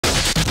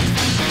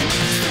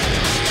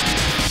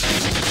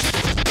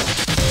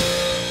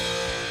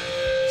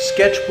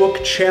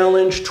Sketchbook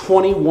Challenge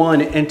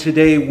 21, and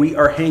today we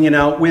are hanging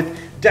out with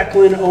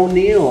Declan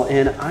O'Neill,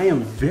 and I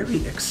am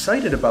very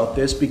excited about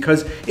this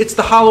because it's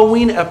the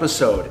Halloween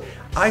episode.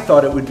 I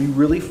thought it would be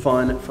really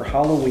fun for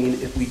Halloween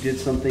if we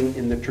did something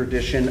in the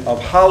tradition of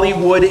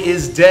Hollywood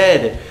is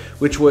Dead,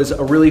 which was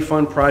a really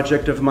fun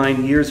project of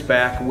mine years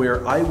back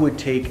where I would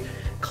take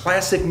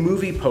classic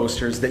movie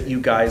posters that you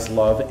guys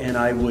love and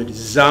I would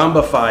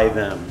zombify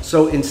them.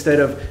 So instead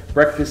of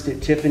Breakfast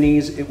at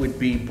Tiffany's, it would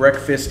be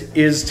Breakfast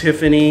is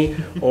Tiffany,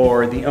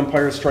 or The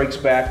Empire Strikes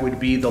Back would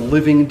be The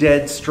Living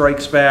Dead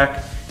Strikes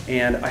Back,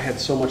 and I had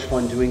so much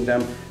fun doing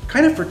them,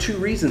 kind of for two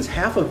reasons.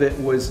 Half of it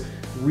was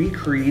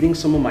recreating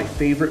some of my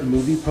favorite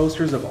movie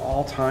posters of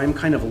all time,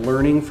 kind of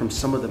learning from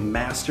some of the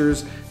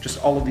masters,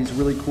 just all of these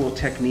really cool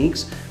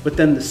techniques. But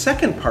then the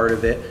second part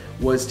of it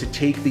was to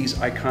take these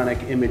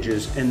iconic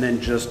images and then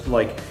just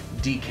like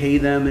decay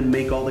them and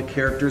make all the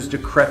characters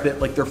decrepit,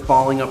 like they're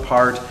falling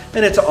apart,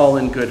 and it's all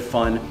in good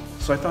fun.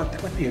 So I thought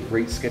that would be a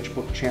great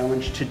sketchbook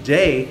challenge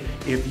today.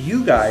 If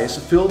you guys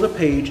fill the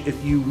page,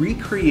 if you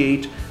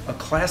recreate a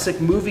classic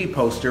movie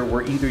poster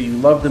where either you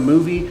love the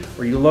movie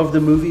or you love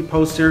the movie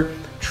poster,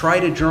 try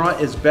to draw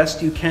as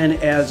best you can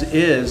as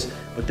is,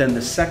 but then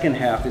the second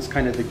half is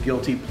kind of the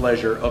guilty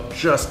pleasure of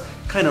just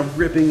kind of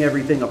ripping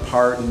everything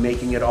apart and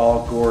making it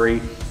all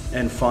gory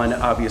and fun,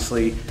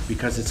 obviously,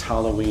 because it's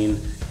Halloween,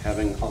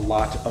 having a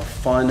lot of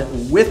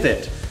fun with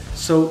it.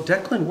 So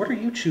Declan, what are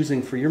you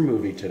choosing for your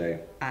movie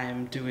today?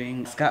 I'm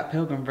doing Scott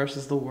Pilgrim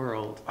versus the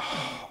World.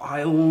 Oh,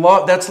 I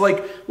love, that's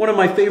like one of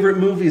my favorite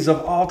movies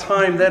of all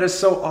time. That is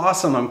so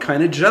awesome. I'm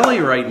kind of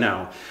jelly right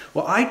now.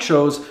 Well, I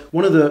chose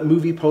one of the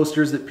movie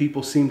posters that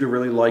people seem to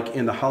really like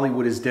in the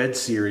Hollywood is Dead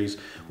series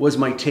was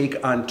my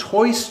take on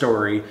Toy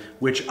Story,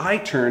 which I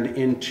turned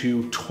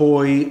into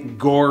Toy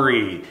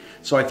Gory.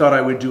 So I thought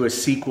I would do a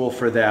sequel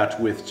for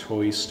that with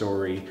Toy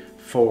Story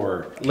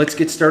 4. Let's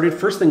get started.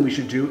 First thing we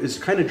should do is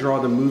kind of draw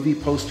the movie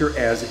poster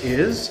as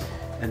is,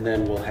 and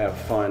then we'll have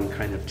fun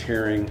kind of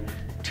tearing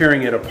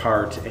it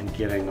apart and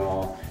getting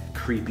all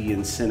creepy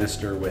and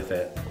sinister with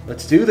it.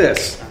 Let's do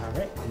this. All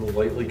right. I'm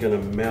lightly gonna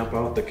map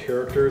out the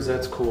characters.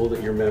 That's cool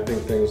that you're mapping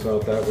things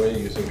out that way,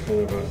 using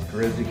kind of a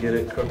grid to get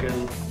it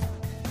cooking.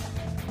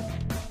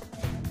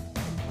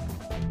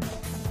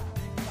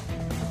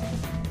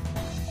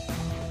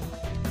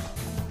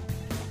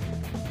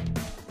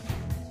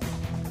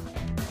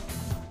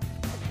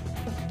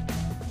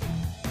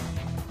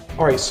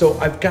 All right, so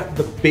I've got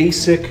the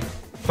basic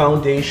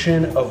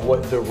foundation of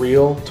what the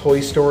real Toy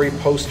Story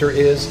poster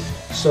is.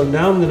 So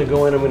now I'm gonna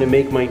go in, I'm gonna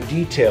make my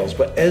details.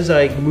 But as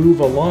I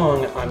move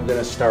along, I'm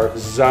gonna start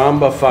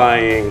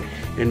zombifying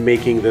and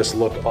making this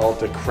look all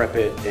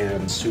decrepit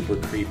and super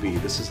creepy.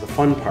 This is the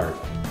fun part.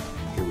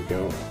 Here we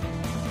go.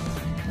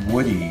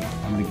 Woody,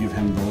 I'm gonna give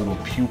him the little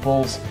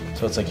pupils.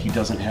 So it's like he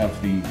doesn't have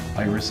the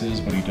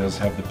irises, but he does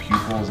have the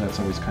pupils. That's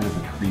always kind of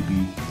a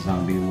creepy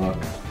zombie look.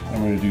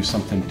 I'm going to do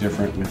something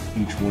different with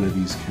each one of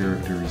these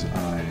characters'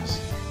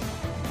 eyes.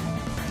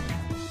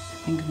 I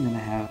think I'm going to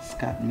have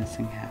Scott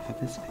missing half of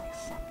his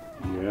face.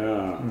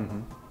 Yeah. I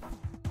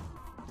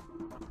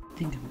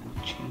think I'm going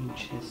to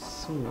change his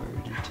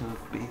sword into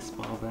a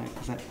baseball bat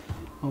because that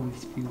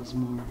always feels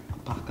more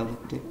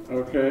apocalyptic.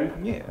 Okay.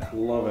 Yeah.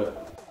 Love it.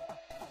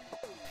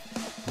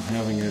 I'm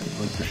having it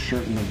like the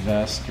shirt and the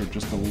vest are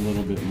just a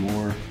little bit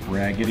more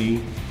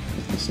raggedy.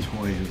 This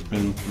toy has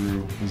been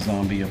through the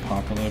zombie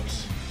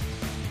apocalypse.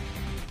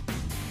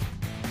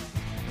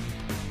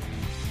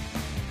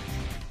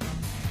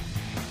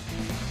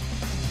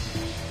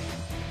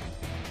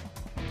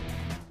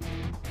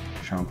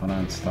 Chomping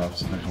on stuff,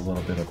 so there's a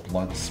little bit of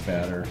blood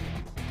spatter.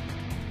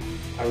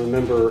 I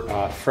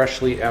remember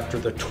freshly after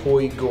the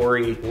Toy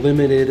Gory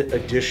limited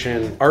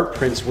edition art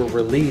prints were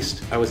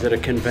released, I was at a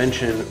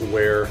convention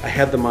where I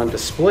had them on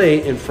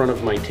display in front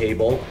of my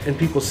table, and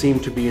people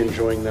seemed to be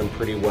enjoying them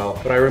pretty well.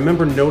 But I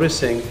remember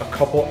noticing a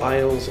couple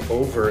aisles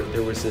over,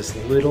 there was this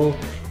little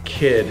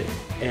kid,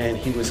 and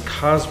he was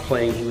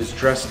cosplaying, he was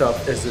dressed up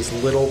as this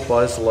little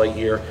Buzz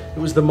Lightyear. It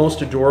was the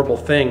most adorable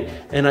thing,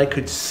 and I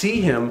could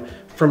see him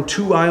from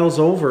two aisles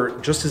over,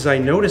 just as I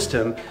noticed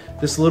him,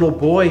 this little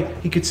boy,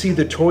 he could see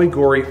the Toy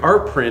Gory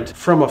art print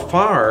from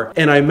afar,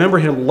 and I remember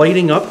him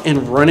lighting up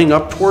and running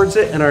up towards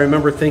it, and I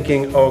remember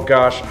thinking, oh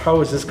gosh, how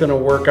is this gonna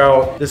work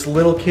out? This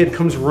little kid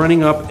comes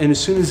running up, and as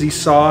soon as he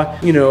saw,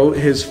 you know,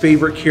 his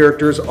favorite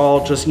characters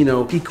all just, you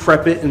know,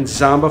 decrepit and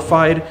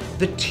zombified,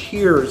 the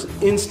tears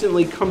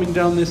instantly coming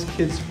down this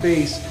kid's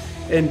face,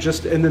 and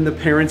then the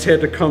parents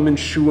had to come and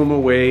shoo him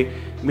away.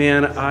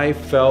 Man, I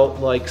felt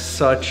like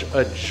such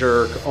a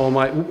jerk. Oh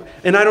my,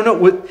 and I don't know,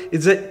 what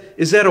is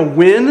that a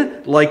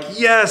win? Like,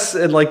 yes,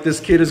 and like this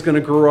kid is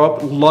gonna grow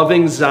up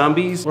loving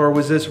zombies? Or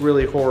was this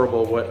really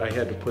horrible what I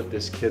had to put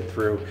this kid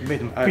through? You made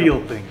him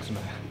feel things,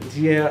 man.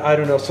 Yeah, I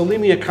don't know. So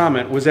leave me a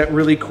comment. Was that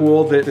really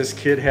cool that this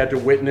kid had to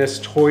witness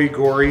Toy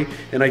Gory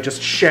and I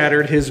just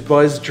shattered his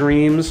Buzz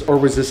dreams? Or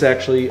was this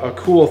actually a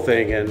cool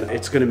thing and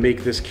it's gonna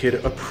make this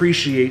kid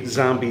appreciate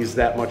zombies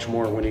that much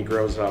more when he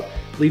grows up?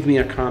 Leave me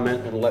a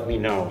comment and let me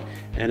know.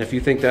 And if you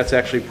think that's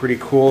actually pretty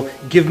cool,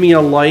 give me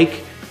a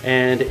like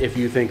And if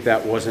you think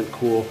that wasn't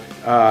cool,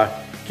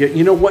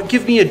 you know what?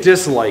 Give me a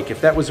dislike.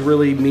 If that was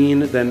really mean,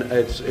 then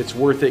it's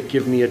worth it.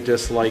 Give me a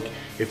dislike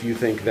if you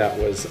think that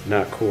was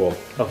not cool.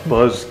 A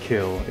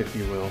buzzkill, if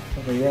you will.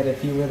 But yet,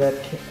 if you were that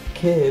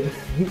kid,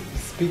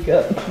 speak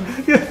up.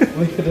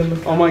 Leave it in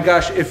the Oh my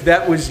gosh, if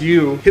that was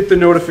you, hit the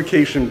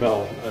notification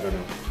bell. I don't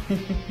know.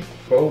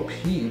 Bo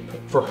Peep,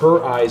 for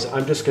her eyes,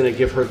 I'm just gonna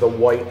give her the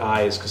white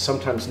eyes, because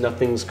sometimes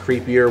nothing's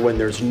creepier when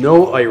there's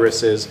no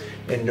irises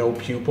and no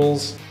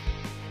pupils.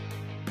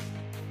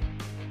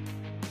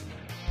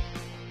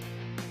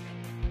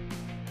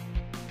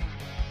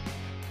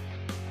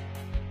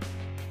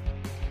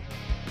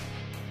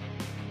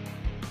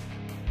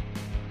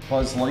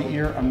 Buzz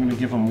Lightyear, I'm gonna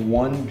give him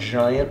one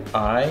giant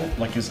eye,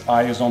 like his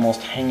eye is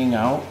almost hanging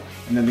out,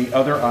 and then the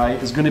other eye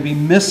is gonna be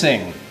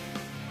missing.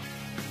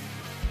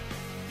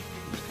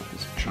 He's got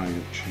this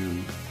giant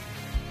chin.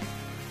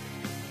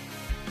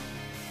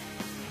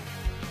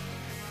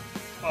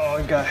 Oh,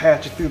 he got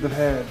hatchet through the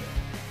head.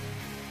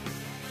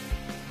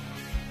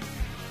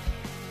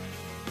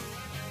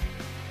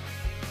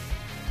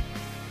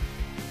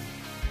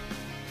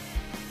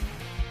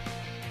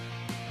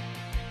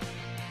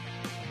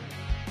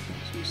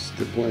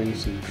 Stippling,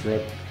 some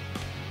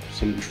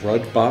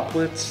drud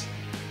boplets,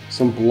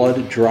 some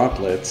blood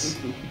droplets.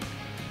 You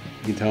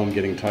can tell I'm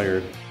getting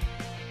tired.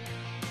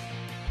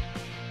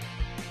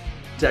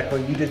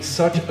 Declan, you did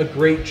such a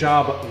great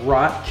job.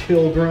 Rot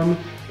Pilgrim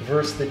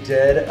versus the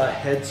Dead, a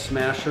head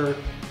smasher.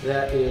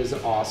 That is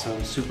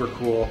awesome, super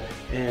cool.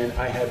 And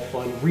I had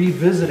fun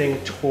revisiting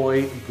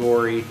Toy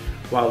Gory.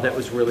 Wow, that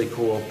was really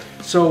cool.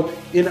 So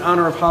in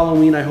honor of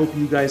Halloween, I hope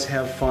you guys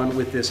have fun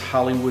with this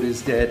Hollywood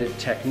is Dead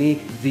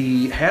technique.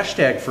 The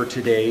hashtag for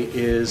today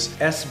is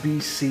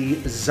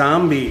SBC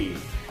Zombie.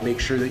 Make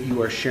sure that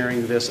you are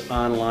sharing this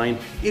online.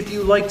 If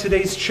you like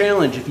today's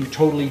challenge, if you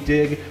totally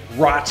dig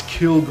Rot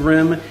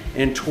Pilgrim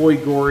and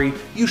Toy Gory,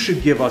 you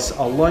should give us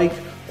a like.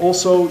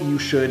 Also, you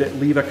should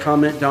leave a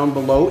comment down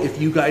below if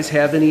you guys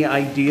have any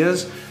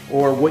ideas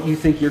or what you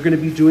think you're going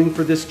to be doing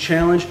for this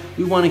challenge.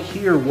 We want to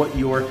hear what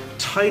your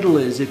title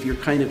is if you're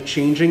kind of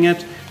changing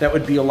it. That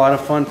would be a lot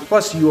of fun.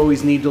 Plus, you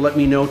always need to let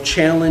me know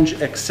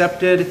challenge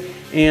accepted.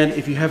 And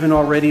if you haven't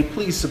already,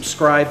 please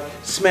subscribe,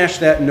 smash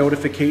that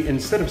notification.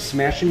 Instead of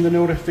smashing the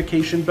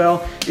notification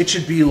bell, it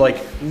should be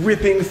like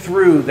ripping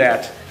through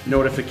that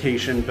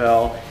notification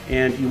bell.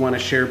 And you want to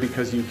share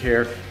because you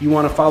care. You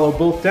want to follow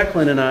both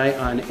Declan and I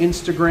on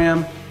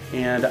Instagram.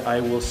 And I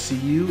will see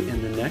you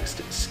in the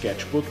next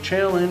Sketchbook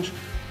challenge.